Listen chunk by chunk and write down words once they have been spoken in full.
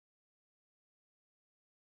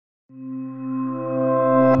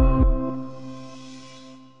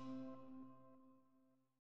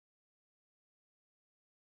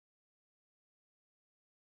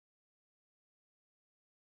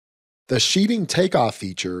The sheeting takeoff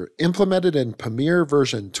feature implemented in PAMIR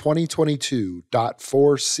version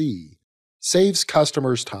 2022.4c saves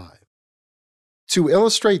customers time. To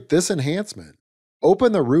illustrate this enhancement,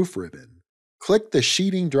 open the roof ribbon, click the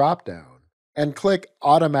Sheeting dropdown, and click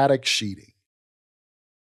Automatic Sheeting.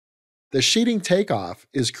 The sheeting takeoff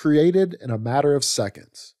is created in a matter of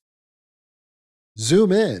seconds.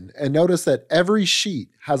 Zoom in and notice that every sheet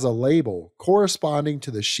has a label corresponding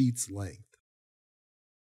to the sheet's length.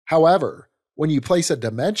 However, when you place a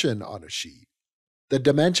dimension on a sheet, the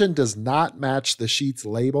dimension does not match the sheet's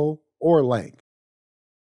label or length.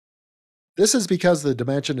 This is because the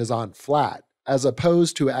dimension is on flat as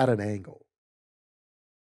opposed to at an angle.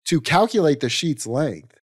 To calculate the sheet's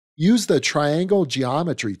length, use the triangle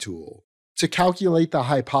geometry tool to calculate the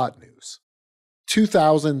hypotenuse,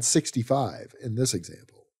 2065 in this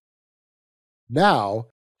example. Now,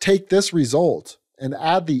 take this result and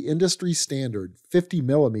add the industry standard 50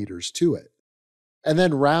 millimeters to it, and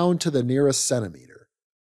then round to the nearest centimeter,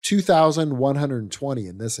 2120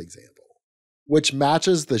 in this example, which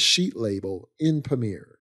matches the sheet label in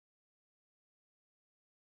PAMIR.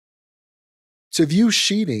 To view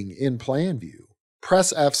sheeting in Plan View,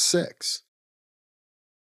 press F6.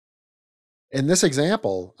 In this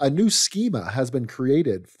example, a new schema has been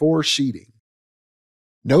created for sheeting.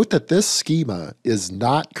 Note that this schema is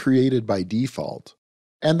not created by default,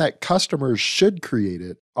 and that customers should create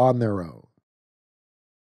it on their own.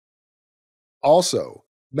 Also,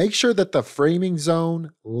 make sure that the framing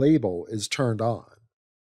zone label is turned on.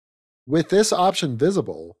 With this option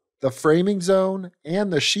visible, the framing zone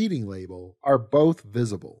and the sheeting label are both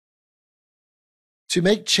visible. To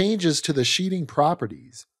make changes to the sheeting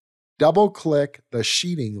properties, double-click the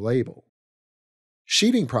sheeting label.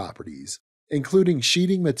 Sheeting properties, including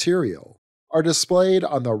sheeting material, are displayed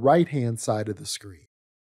on the right-hand side of the screen.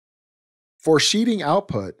 For sheeting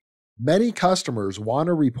output, many customers want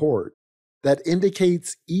a report that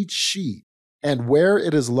indicates each sheet and where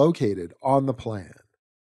it is located on the plan.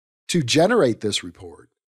 To generate this report,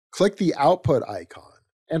 click the Output icon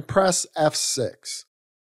and press F6.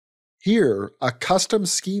 Here, a custom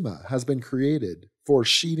schema has been created for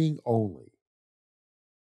sheeting only.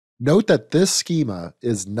 Note that this schema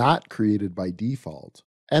is not created by default,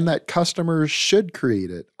 and that customers should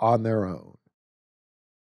create it on their own.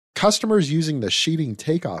 Customers using the sheeting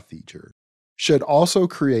takeoff feature should also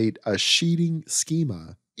create a sheeting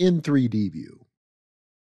schema in 3D view.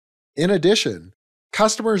 In addition,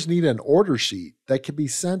 customers need an order sheet that can be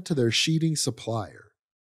sent to their sheeting supplier.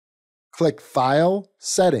 Click File,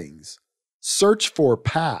 Settings, search for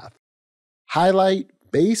Path, highlight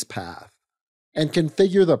Base Path, and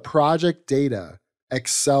configure the Project Data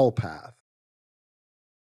Excel path.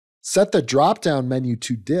 Set the drop-down menu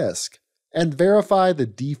to Disk and verify the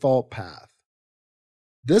default path.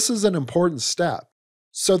 This is an important step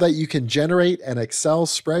so that you can generate an Excel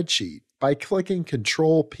spreadsheet by clicking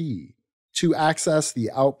Ctrl-P to access the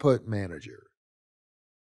Output Manager.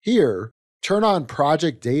 Here, turn on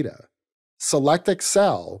Project Data, select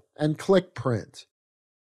Excel, and click Print.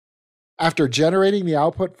 After generating the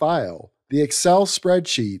output file, the Excel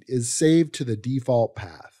spreadsheet is saved to the default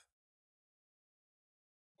path.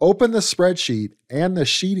 Open the spreadsheet and the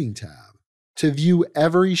Sheeting tab to view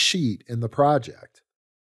every sheet in the project.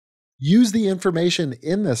 Use the information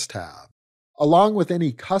in this tab, along with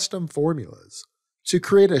any custom formulas, to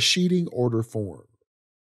create a sheeting order form.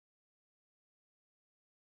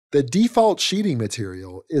 The default sheeting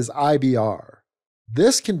material is IBR.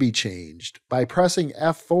 This can be changed by pressing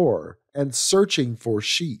F4 and searching for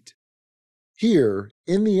sheet. Here,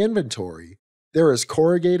 in the inventory, there is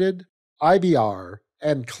corrugated, IBR,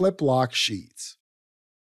 and clip lock sheets.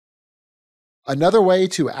 Another way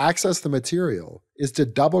to access the material is to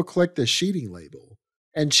double-click the sheeting label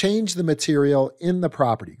and change the material in the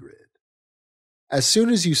property grid. As soon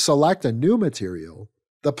as you select a new material,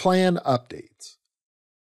 the plan updates.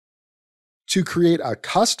 To create a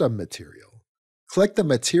custom material, click the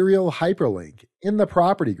Material hyperlink in the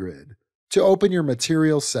property grid to open your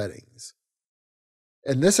material settings.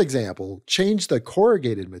 In this example, change the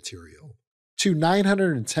corrugated material to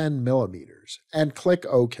 910 millimeters and click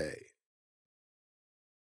OK.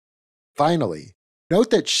 Finally, note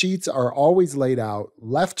that sheets are always laid out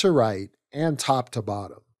left to right and top to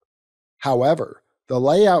bottom. However, the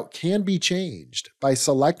layout can be changed by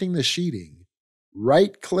selecting the sheeting,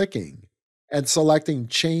 right-clicking, and selecting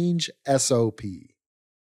Change SOP.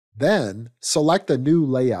 Then, select the new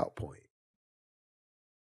layout point.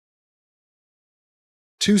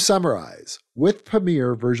 To summarize, with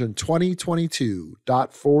PAMIR version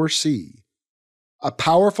 2022.4c, a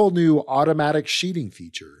powerful new automatic sheeting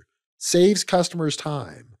feature saves customers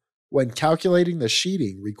time when calculating the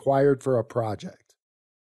sheeting required for a project.